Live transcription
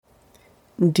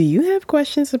Do you have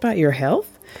questions about your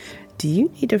health? Do you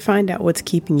need to find out what's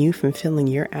keeping you from feeling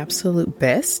your absolute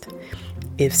best?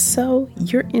 If so,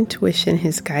 your intuition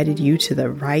has guided you to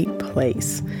the right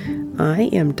place.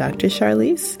 I am Dr.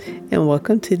 Charlise, and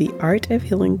welcome to the Art of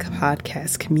Healing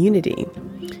podcast community.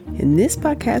 In this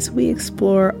podcast, we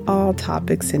explore all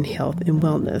topics in health and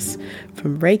wellness,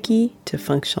 from Reiki to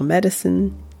functional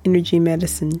medicine, energy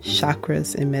medicine,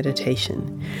 chakras, and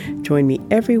meditation. Join me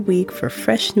every week for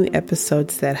fresh new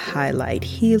episodes that highlight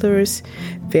healers,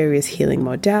 various healing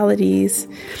modalities,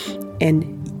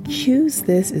 and use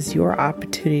this as your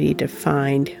opportunity to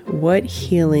find what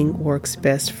healing works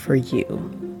best for you.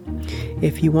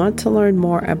 If you want to learn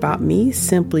more about me,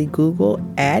 simply Google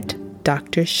at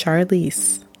Dr.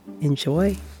 Charlise.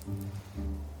 Enjoy.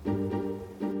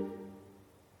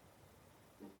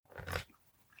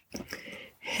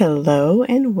 Hello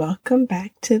and welcome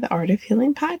back to the Art of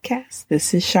Healing podcast.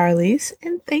 This is Charlise,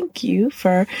 and thank you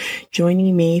for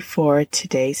joining me for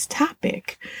today's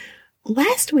topic.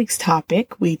 Last week's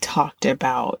topic, we talked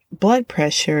about blood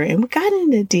pressure and we got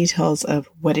into details of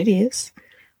what it is.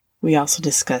 We also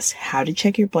discussed how to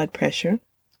check your blood pressure.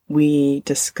 We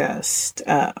discussed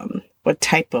what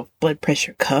type of blood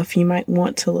pressure cuff you might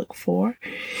want to look for.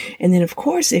 And then, of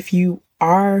course, if you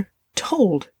are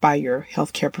told by your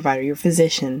healthcare provider, your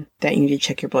physician, that you need to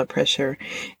check your blood pressure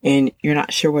and you're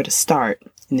not sure where to start,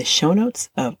 in the show notes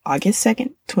of August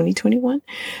 2nd, 2021,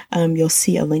 you'll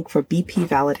see a link for BP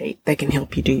Validate that can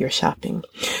help you do your shopping.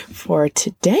 For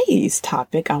today's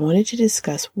topic, I wanted to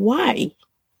discuss why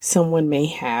someone may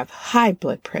have high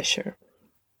blood pressure.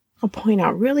 I'll point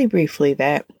out really briefly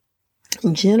that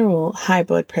in general, high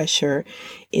blood pressure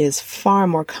is far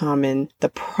more common, the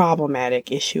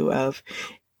problematic issue of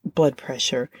blood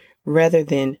pressure, rather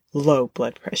than low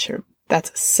blood pressure. That's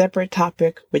a separate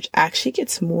topic, which actually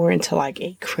gets more into like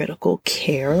a critical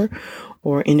care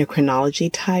or endocrinology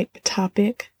type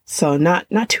topic. So not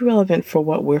too relevant for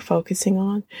what we're focusing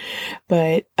on,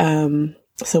 but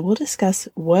so we'll discuss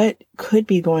what could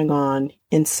be going on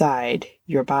inside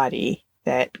your body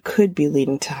that could be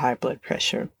leading to high blood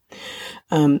pressure.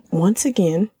 Once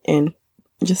again, and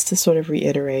just to sort of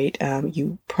reiterate,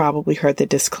 you probably heard the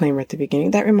disclaimer at the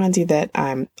beginning. That reminds you that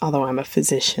although I'm a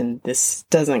physician, this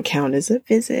doesn't count as a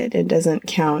visit. It doesn't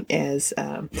count as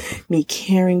me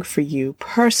caring for you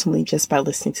personally just by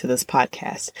listening to this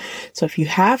podcast. So if you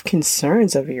have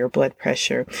concerns over your blood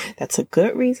pressure, that's a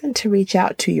good reason to reach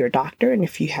out to your doctor. And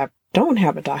if you don't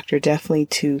have a doctor, definitely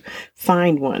to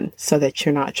find one so that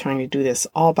you're not trying to do this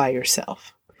all by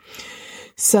yourself.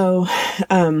 So,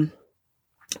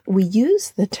 we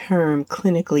use the term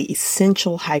clinically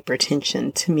essential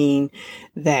hypertension to mean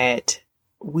that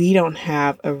we don't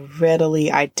have a readily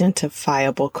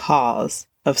identifiable cause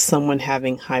of someone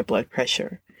having high blood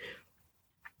pressure.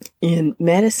 In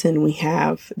medicine, we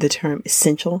have the term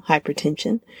essential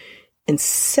hypertension and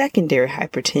secondary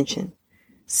hypertension.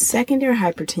 Secondary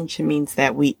hypertension means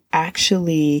that we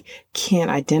actually can't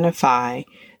identify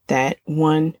that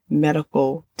one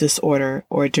medical disorder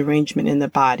or derangement in the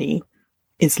body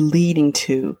is leading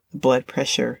to blood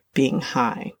pressure being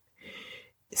high.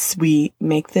 So we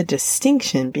make the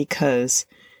distinction because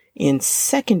in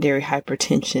secondary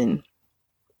hypertension,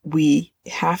 we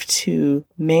have to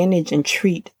manage and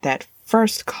treat that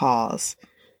first cause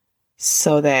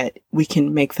so that we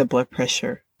can make the blood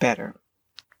pressure better.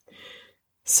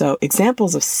 So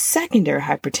examples of secondary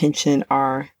hypertension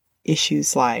are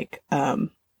issues like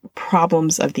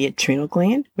problems of the adrenal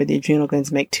gland, where the adrenal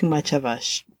glands make too much of a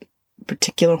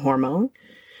particular hormone,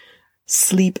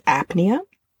 sleep apnea,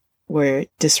 where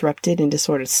disrupted and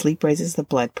disordered sleep raises the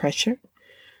blood pressure,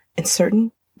 and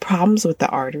certain problems with the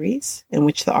arteries, in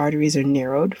which the arteries are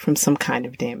narrowed from some kind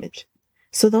of damage.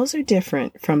 So those are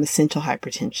different from essential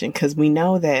hypertension because we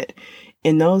know that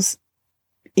in those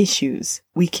issues,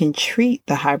 we can treat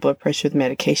the high blood pressure with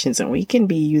medications and we can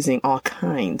be using all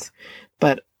kinds,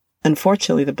 but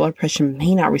unfortunately, the blood pressure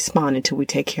may not respond until we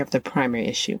take care of the primary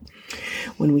issue.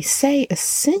 When we say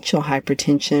essential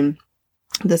hypertension,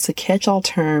 that's a catch-all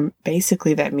term.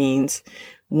 Basically, that means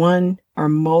one or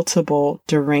multiple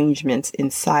derangements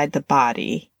inside the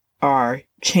body are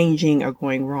changing or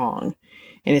going wrong.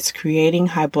 And it's creating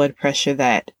high blood pressure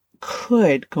that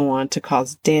could go on to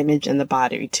cause damage in the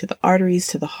body to the arteries,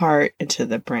 to the heart, and to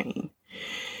the brain.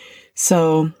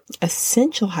 So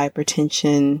essential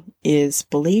hypertension is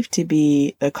believed to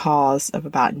be the cause of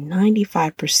about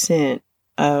 95%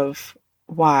 of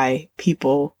why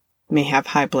people may have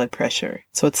high blood pressure.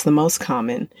 So it's the most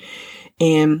common.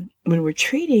 And when we're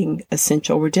treating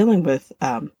essential, we're dealing with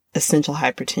essential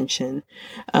hypertension.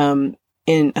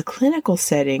 in a clinical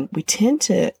setting, we tend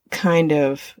to kind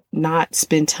of not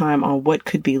spend time on what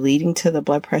could be leading to the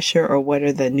blood pressure or what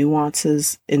are the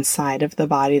nuances inside of the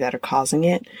body that are causing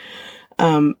it.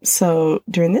 So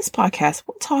during this podcast,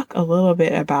 we'll talk a little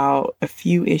bit about a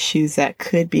few issues that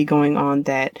could be going on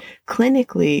that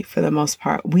clinically, for the most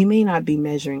part, we may not be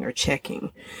measuring or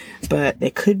checking, but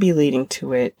they could be leading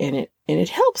to it. And it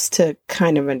helps to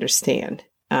kind of understand.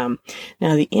 Now,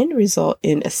 the end result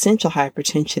in essential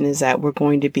hypertension is that we're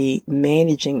going to be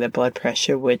managing the blood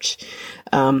pressure, which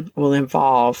will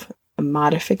involve a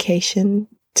modification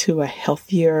to a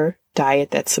healthier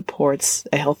diet that supports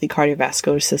a healthy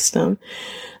cardiovascular system,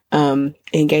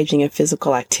 engaging in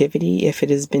physical activity if it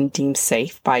has been deemed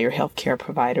safe by your healthcare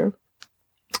provider,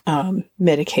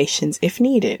 medications if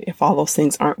needed, if all those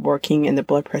things aren't working and the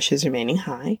blood pressure is remaining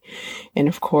high. And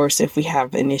of course, if we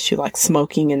have an issue like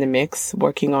smoking in the mix,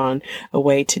 working on a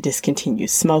way to discontinue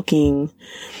smoking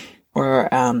or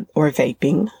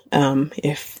vaping,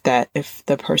 if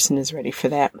the person is ready for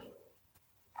that.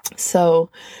 So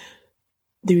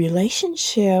the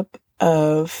relationship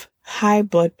of high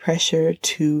blood pressure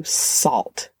to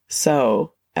salt.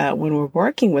 So when we're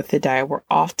working with the diet, we're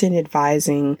often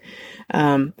advising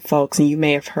folks, and you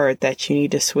may have heard that you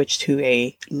need to switch to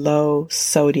a low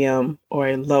sodium or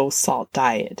a low salt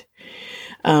diet.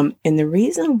 And the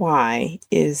reason why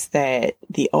is that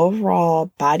the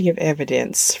overall body of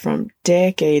evidence from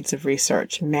decades of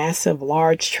research, massive,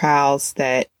 large trials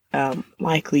that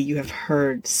likely you have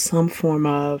heard some form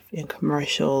of in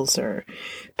commercials or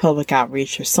public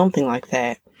outreach or something like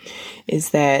that, is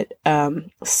that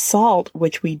salt,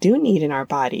 which we do need in our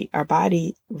body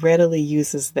readily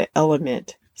uses the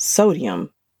element sodium,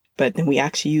 but then we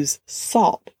actually use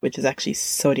salt, which is actually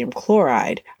sodium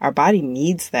chloride. Our body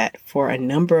needs that for a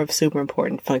number of super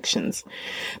important functions.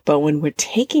 But when we're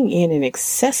taking in an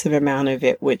excessive amount of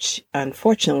it, which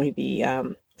unfortunately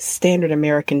the standard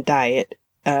American diet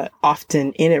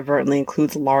often inadvertently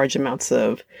includes large amounts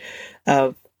of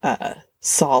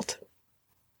salt.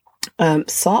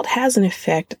 Salt has an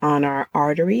effect on our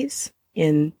arteries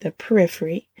in the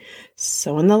periphery.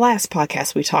 So in the last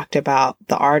podcast, we talked about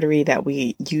the artery that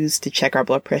we use to check our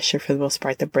blood pressure, for the most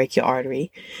part, the brachial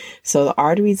artery. So the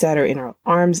arteries that are in our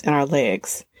arms and our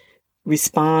legs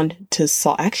respond to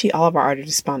salt. Actually, all of our arteries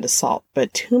respond to salt,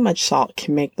 but too much salt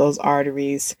can make those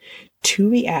arteries too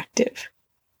reactive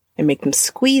and make them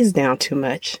squeeze down too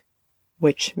much,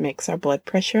 which makes our blood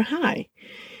pressure high.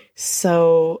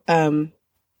 So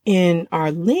in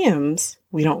our limbs,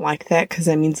 we don't like that because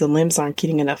that means the limbs aren't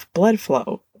getting enough blood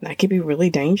flow. That could be really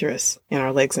dangerous in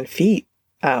our legs and feet,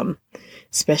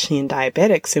 especially in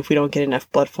diabetics. If we don't get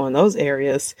enough blood flow in those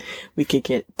areas, we could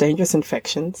get dangerous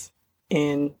infections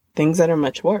and things that are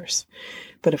much worse.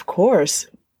 But of course,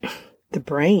 the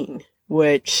brain,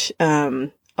 which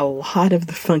a lot of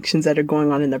the functions that are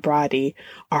going on in the body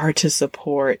are to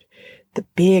support the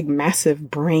big,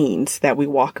 massive brains that we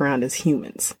walk around as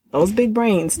humans. Those big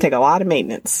brains take a lot of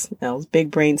maintenance. Those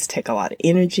big brains take a lot of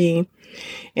energy.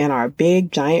 And our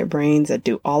big, giant brains that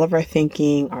do all of our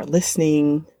thinking, our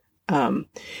listening,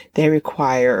 they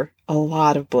require a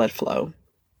lot of blood flow.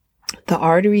 The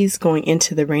arteries going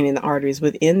into the brain and the arteries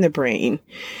within the brain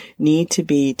need to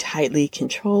be tightly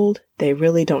controlled. They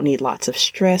really don't need lots of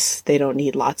stress. They don't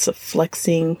need lots of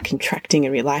flexing, contracting,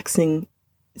 and relaxing.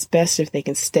 It's best if they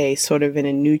can stay sort of in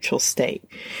a neutral state.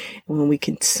 And when we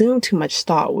consume too much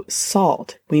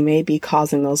salt, we may be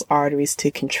causing those arteries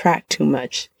to contract too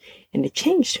much and to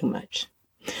change too much.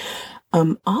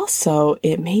 Also,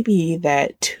 it may be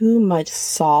that too much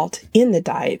salt in the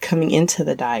diet, coming into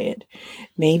the diet,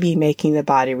 may be making the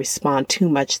body respond too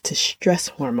much to stress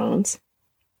hormones.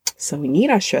 So we need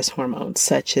our stress hormones,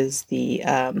 such as the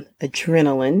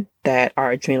adrenaline that our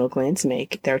adrenal glands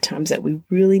make. There are times that we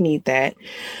really need that.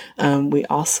 We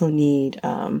also need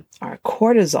our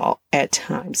cortisol at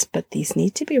times, but these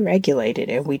need to be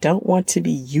regulated, and we don't want to be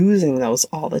using those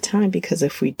all the time, because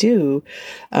if we do,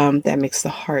 that makes the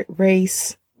heart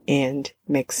race and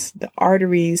makes the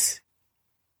arteries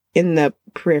in the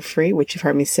periphery, which you've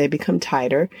heard me say, become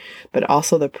tighter, but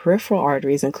also the peripheral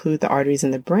arteries include the arteries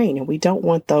in the brain. And we don't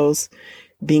want those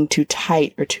being too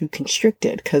tight or too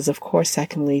constricted, because of course that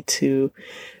can lead to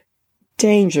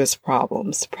dangerous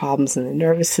problems in the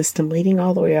nervous system, leading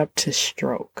all the way up to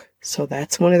stroke. So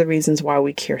that's one of the reasons why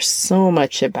we care so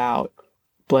much about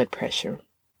blood pressure.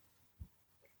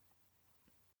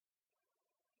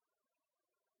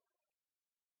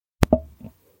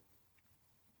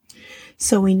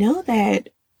 So we know that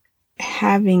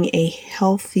having a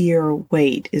healthier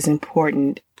weight is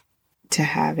important to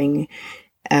having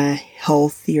a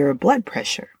healthier blood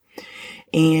pressure.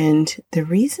 And the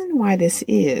reason why this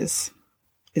is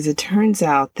it turns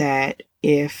out that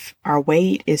if our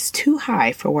weight is too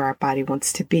high for where our body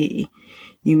wants to be,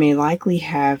 you may likely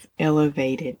have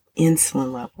elevated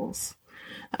insulin levels.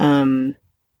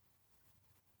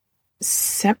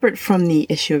 Separate from the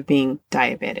issue of being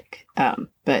diabetic.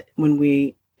 But when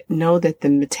we know that the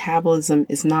metabolism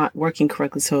is not working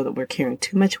correctly so that we're carrying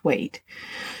too much weight,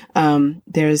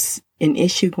 there's an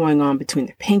issue going on between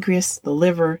the pancreas, the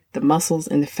liver, the muscles,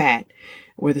 and the fat,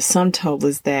 where the sum total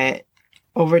is that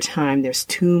over time there's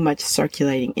too much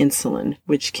circulating insulin,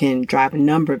 which can drive a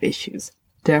number of issues.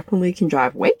 Definitely can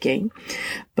drive weight gain,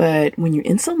 but when your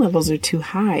insulin levels are too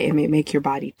high, it may make your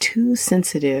body too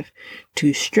sensitive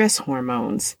to stress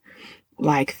hormones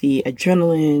like the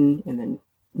adrenaline and the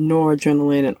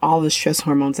noradrenaline and all the stress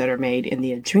hormones that are made in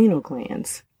the adrenal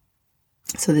glands.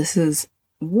 So this is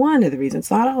one of the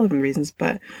reasons, not all of the reasons,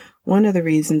 but one of the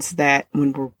reasons that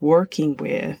when we're working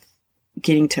with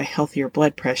getting to a healthier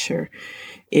blood pressure,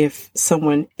 if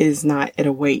someone is not at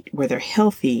a weight where they're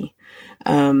healthy,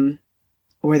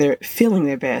 where they're feeling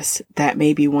their best, that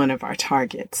may be one of our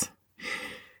targets.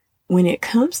 When it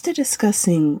comes to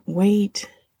discussing weight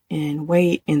in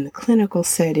the clinical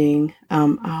setting,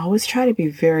 I always try to be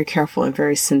very careful and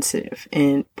very sensitive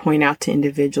and point out to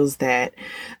individuals that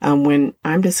when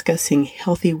I'm discussing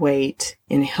healthy weight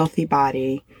in a healthy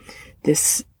body,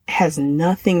 this has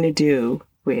nothing to do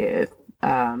with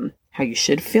how you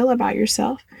should feel about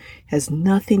yourself, has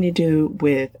nothing to do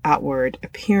with outward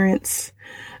appearance.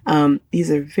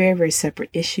 These are very, very separate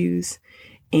issues,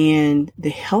 and the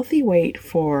healthy weight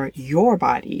for your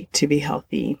body to be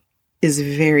healthy is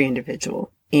very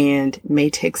individual and may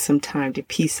take some time to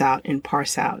piece out and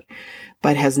parse out,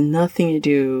 but has nothing to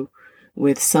do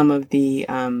with some of the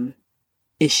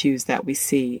issues that we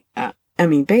see.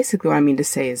 Basically what I mean to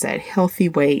say is that healthy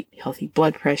weight, healthy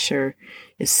blood pressure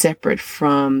is separate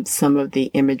from some of the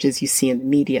images you see in the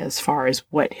media as far as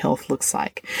what health looks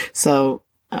like. So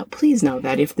please know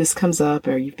that if this comes up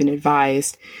or you've been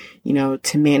advised,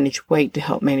 to manage weight to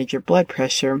help manage your blood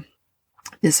pressure,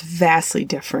 is vastly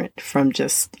different from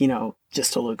just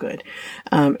to look good.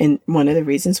 And one of the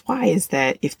reasons why is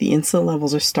that if the insulin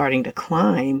levels are starting to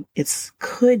climb, it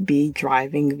could be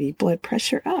driving the blood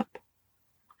pressure up.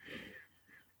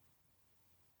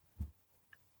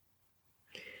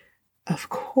 Of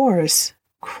course,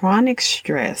 chronic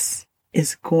stress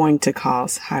is going to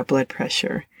cause high blood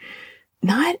pressure.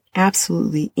 Not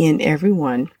absolutely in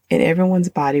everyone, and everyone's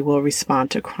body will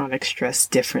respond to chronic stress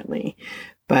differently,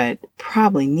 but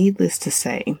probably needless to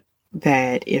say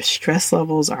that if stress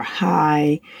levels are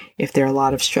high, if there are a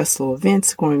lot of stressful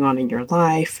events going on in your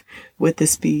life, would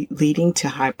this be leading to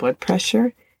high blood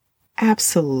pressure?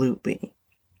 Absolutely.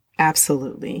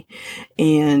 Absolutely.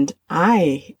 And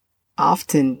I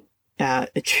often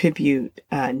attribute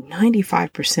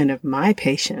 95% of my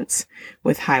patients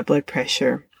with high blood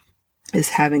pressure is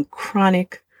having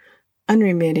chronic,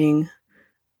 unremitting,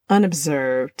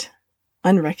 unobserved,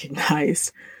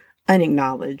 unrecognized,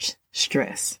 unacknowledged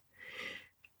stress.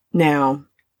 Now,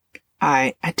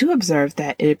 I do observe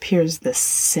that it appears the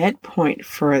set point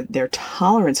for their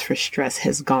tolerance for stress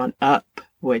has gone up,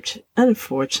 which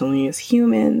unfortunately is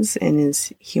humans and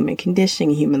is human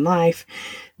conditioning, human life,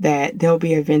 that there'll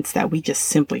be events that we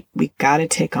got to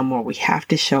take on more. We have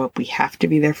to show up. We have to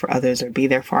be there for others or be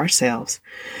there for ourselves.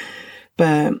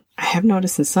 But I have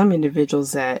noticed in some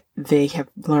individuals that they have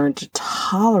learned to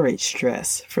tolerate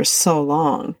stress for so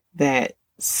long that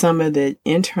some of the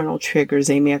internal triggers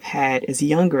they may have had as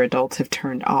younger adults have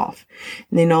turned off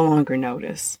and they no longer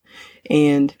notice.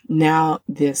 And now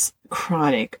this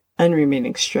chronic,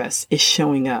 unremitting stress is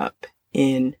showing up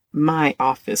in my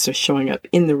office or showing up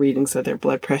in the readings of their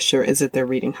blood pressure as if they're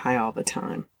reading high all the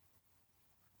time.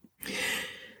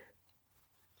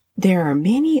 There are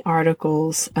many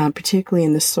articles, particularly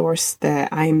in the source that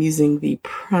I am using, the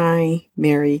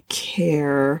Primary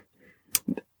Care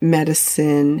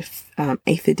Medicine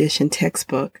 8th edition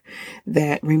textbook,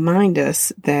 that remind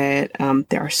us that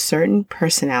there are certain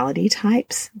personality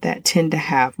types that tend to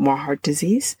have more heart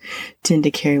disease, tend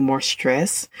to carry more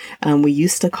stress. We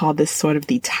used to call this sort of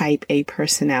the type A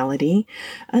personality.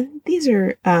 These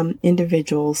are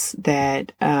individuals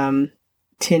that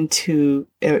tend to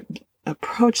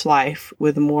approach life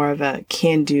with more of a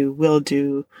can-do,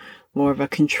 will-do, more of a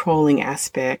controlling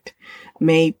aspect,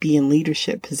 may be in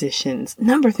leadership positions. A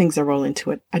number of things that roll into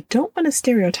it. I don't want to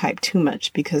stereotype too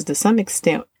much because to some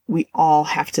extent we all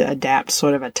have to adapt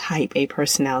sort of a type A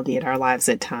personality in our lives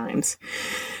at times.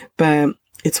 But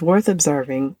it's worth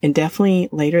observing, and definitely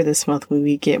later this month when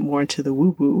we get more into the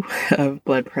woo-woo of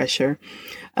blood pressure,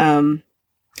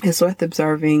 It's worth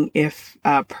observing if,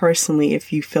 personally,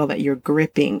 if you feel that you're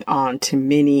gripping on to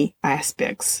many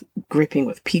aspects, gripping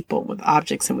with people, with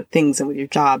objects, and with things, and with your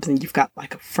jobs, and you've got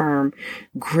like a firm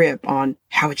grip on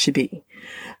how it should be.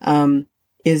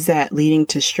 Is that leading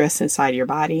to stress inside your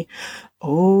body?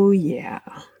 Oh, yeah.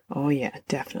 Oh, yeah,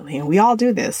 definitely. And we all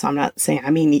do this. I'm not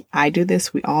saying, I do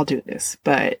this. We all do this.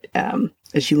 But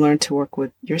as you learn to work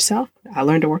with yourself, I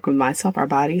learned to work with myself, our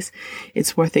bodies.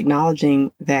 It's worth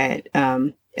acknowledging that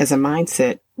as a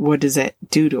mindset, what does that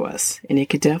do to us? And it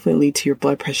could definitely lead to your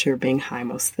blood pressure being high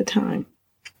most of the time.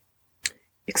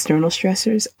 External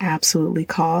stressors absolutely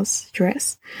cause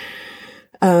stress.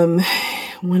 One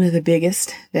of the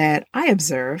biggest that I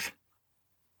observe,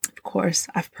 of course,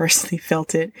 I've personally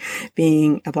felt it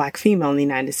being a Black female in the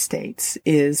United States,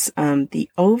 is the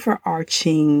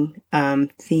overarching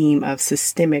theme of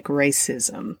systemic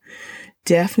racism.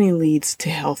 Definitely leads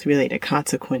to health-related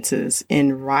consequences.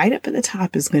 And right up at the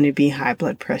top is going to be high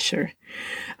blood pressure.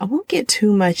 I won't get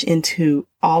too much into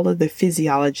all of the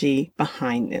physiology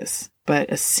behind this,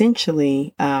 but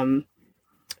essentially, and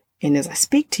as I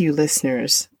speak to you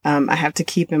listeners, I have to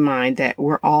keep in mind that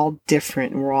we're all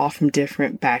different and we're all from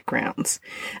different backgrounds.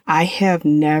 I have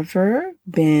never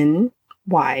been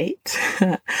white.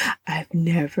 I've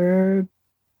never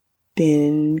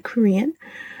been Korean.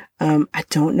 I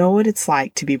don't know what it's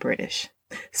like to be British.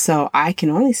 So I can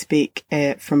only speak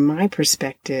from my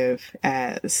perspective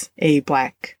as a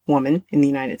Black woman in the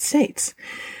United States.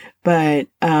 But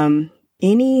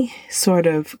any sort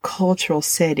of cultural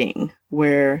setting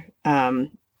where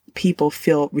people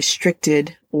feel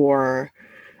restricted or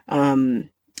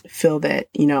feel that,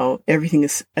 everything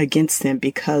is against them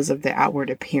because of their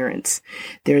outward appearance,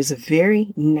 there's a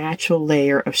very natural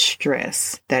layer of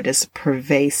stress that is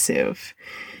pervasive.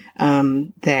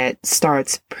 That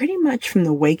starts pretty much from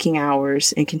the waking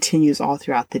hours and continues all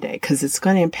throughout the day, because it's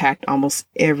going to impact almost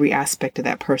every aspect of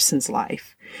that person's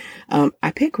life.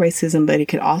 I pick racism, but it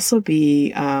could also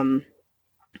be,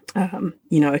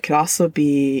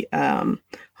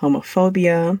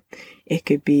 homophobia. It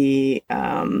could be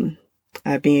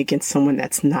being against someone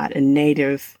that's not a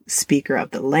native speaker of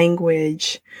the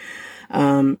language.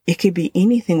 It could be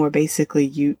anything where basically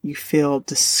you feel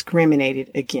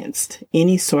discriminated against,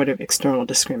 any sort of external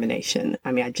discrimination.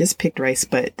 I just picked race,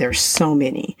 but there's so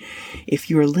many. If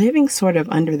you're living sort of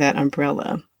under that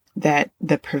umbrella, that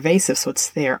the pervasive, so it's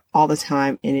there all the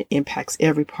time and it impacts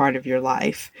every part of your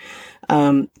life,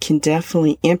 can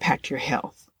definitely impact your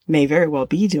health. May very well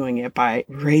be doing it by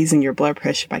raising your blood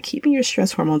pressure, by keeping your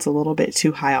stress hormones a little bit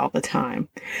too high all the time.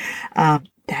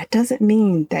 That doesn't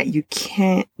mean that you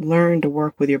can't learn to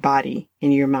work with your body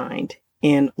and your mind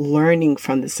and learning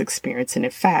from this experience. And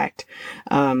in fact,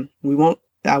 I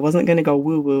wasn't going to go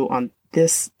woo woo on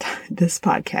this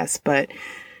podcast, but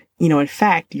in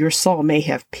fact, your soul may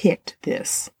have picked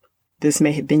this. This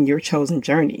may have been your chosen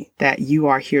journey, that you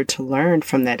are here to learn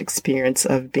from that experience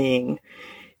of being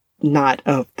not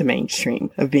of the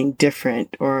mainstream, of being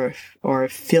different or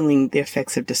feeling the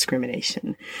effects of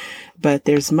discrimination. But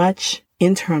there's much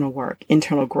internal work,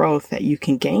 internal growth that you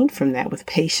can gain from that with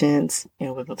patience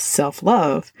and with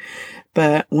self-love.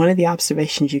 But one of the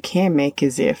observations you can make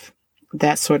is if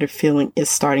that sort of feeling is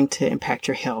starting to impact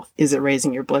your health. Is it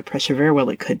raising your blood pressure? Very well,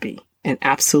 it could be. And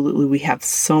absolutely, we have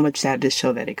so much data to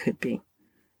show that it could be.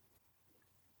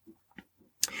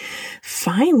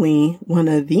 Finally, one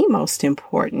of the most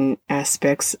important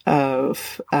aspects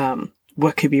of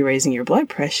what could be raising your blood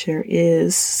pressure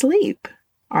is sleep.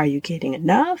 Are you getting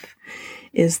enough?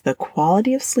 Is the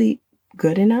quality of sleep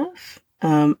good enough?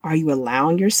 Are you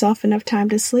allowing yourself enough time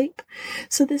to sleep?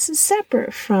 So this is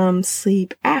separate from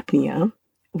sleep apnea,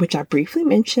 which I briefly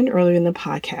mentioned earlier in the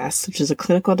podcast, which is a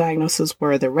clinical diagnosis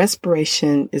where the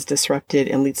respiration is disrupted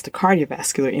and leads to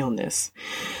cardiovascular illness.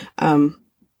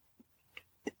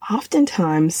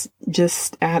 Oftentimes,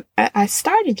 I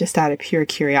started just out of pure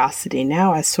curiosity.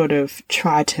 Now I sort of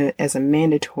try to, as a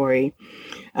mandatory,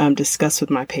 discuss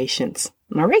with my patients,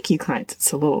 my Reiki clients.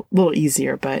 It's a little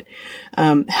easier, but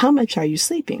how much are you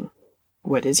sleeping?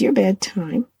 What is your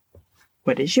bedtime?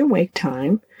 What is your wake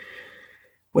time?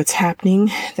 What's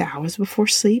happening the hours before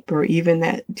sleep, or even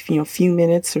that few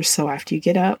minutes or so after you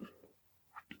get up?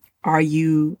 Are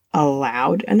you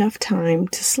allowed enough time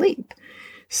to sleep?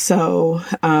 So,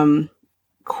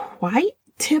 quite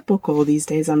typical these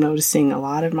days. I'm noticing a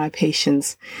lot of my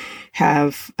patients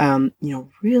have,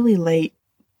 really late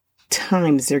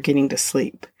times they're getting to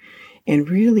sleep and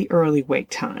really early wake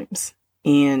times.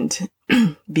 And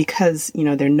because,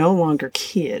 they're no longer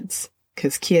kids,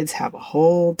 because kids have a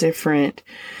whole different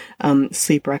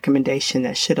sleep recommendation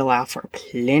that should allow for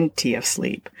plenty of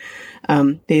sleep.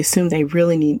 They assume they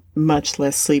really need much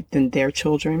less sleep than their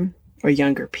children or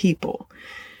younger people.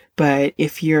 But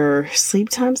if your sleep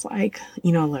time's like,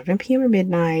 11 p.m. or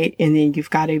midnight, and then you've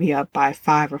got to be up by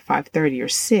 5 or 5:30 or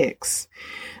 6,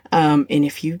 and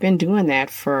if you've been doing that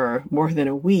for more than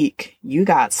a week, you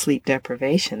got sleep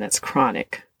deprivation that's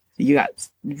chronic.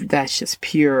 That's just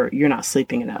pure, you're not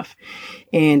sleeping enough.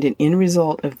 And an end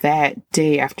result of that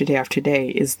day after day after day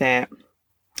is that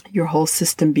your whole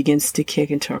system begins to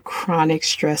kick into a chronic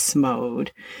stress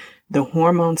mode. The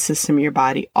hormone system in your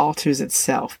body alters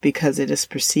itself because it is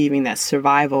perceiving that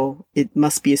it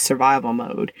must be a survival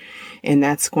mode. And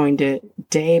that's going to,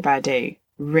 day by day,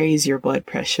 raise your blood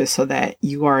pressure so that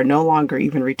you are no longer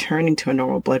even returning to a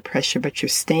normal blood pressure, but you're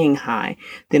staying high.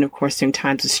 Then, of course, in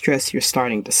times of stress, you're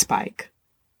starting to spike.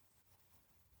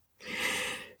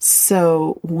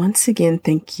 So once again,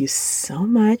 thank you so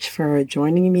much for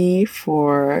joining me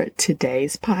for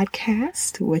today's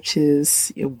podcast, which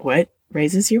is what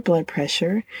raises your blood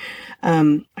pressure.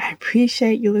 I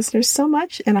appreciate you listeners so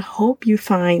much, and I hope you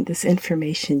find this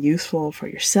information useful for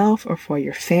yourself or for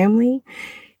your family.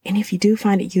 And if you do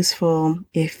find it useful,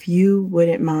 if you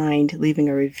wouldn't mind leaving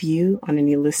a review on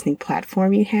any listening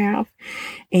platform you have.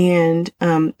 And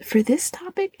for this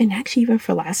topic, and actually even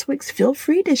for last week's, feel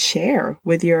free to share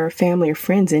with your family or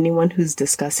friends, anyone who's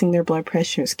discussing their blood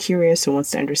pressure, is curious or wants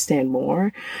to understand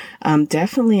more.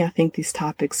 Definitely, I think these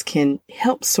topics can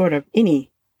help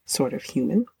any sort of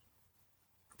human.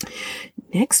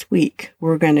 Next week,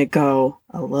 we're going to go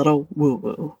a little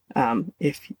woo-woo.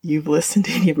 If you've listened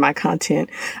to any of my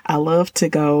content, I love to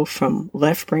go from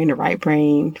left brain to right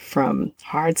brain, from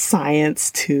hard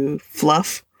science to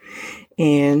fluff.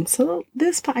 And so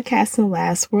this podcast and the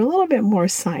last were a little bit more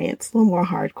science, a little more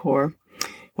hardcore.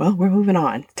 Well, we're moving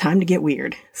on. Time to get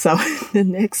weird. So the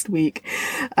next week,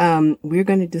 we're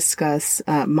going to discuss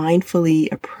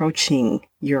mindfully approaching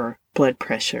your blood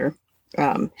pressure,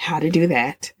 how to do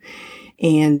that.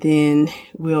 And then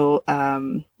we'll,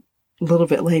 a little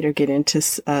bit later, get into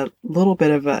a little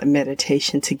bit of a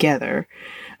meditation together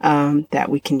that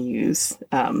we can use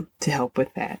to help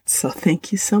with that. So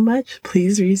thank you so much.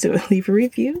 Please leave a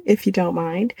review if you don't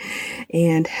mind,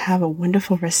 and have a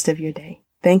wonderful rest of your day.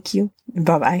 Thank you.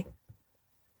 Bye-bye.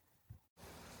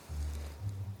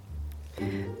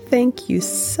 Thank you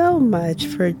so much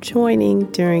for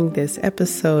joining during this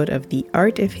episode of the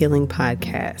Art of Healing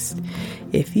podcast.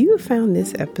 If you found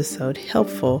this episode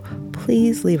helpful,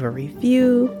 please leave a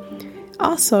review.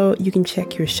 Also, you can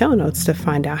check your show notes to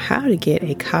find out how to get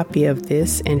a copy of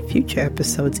this and future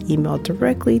episodes emailed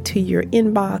directly to your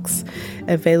inbox,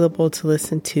 available to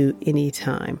listen to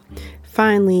anytime.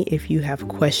 Finally, if you have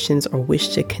questions or wish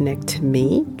to connect to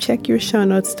me, check your show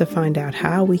notes to find out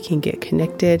how we can get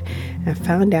connected and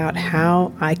find out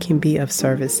how I can be of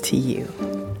service to you.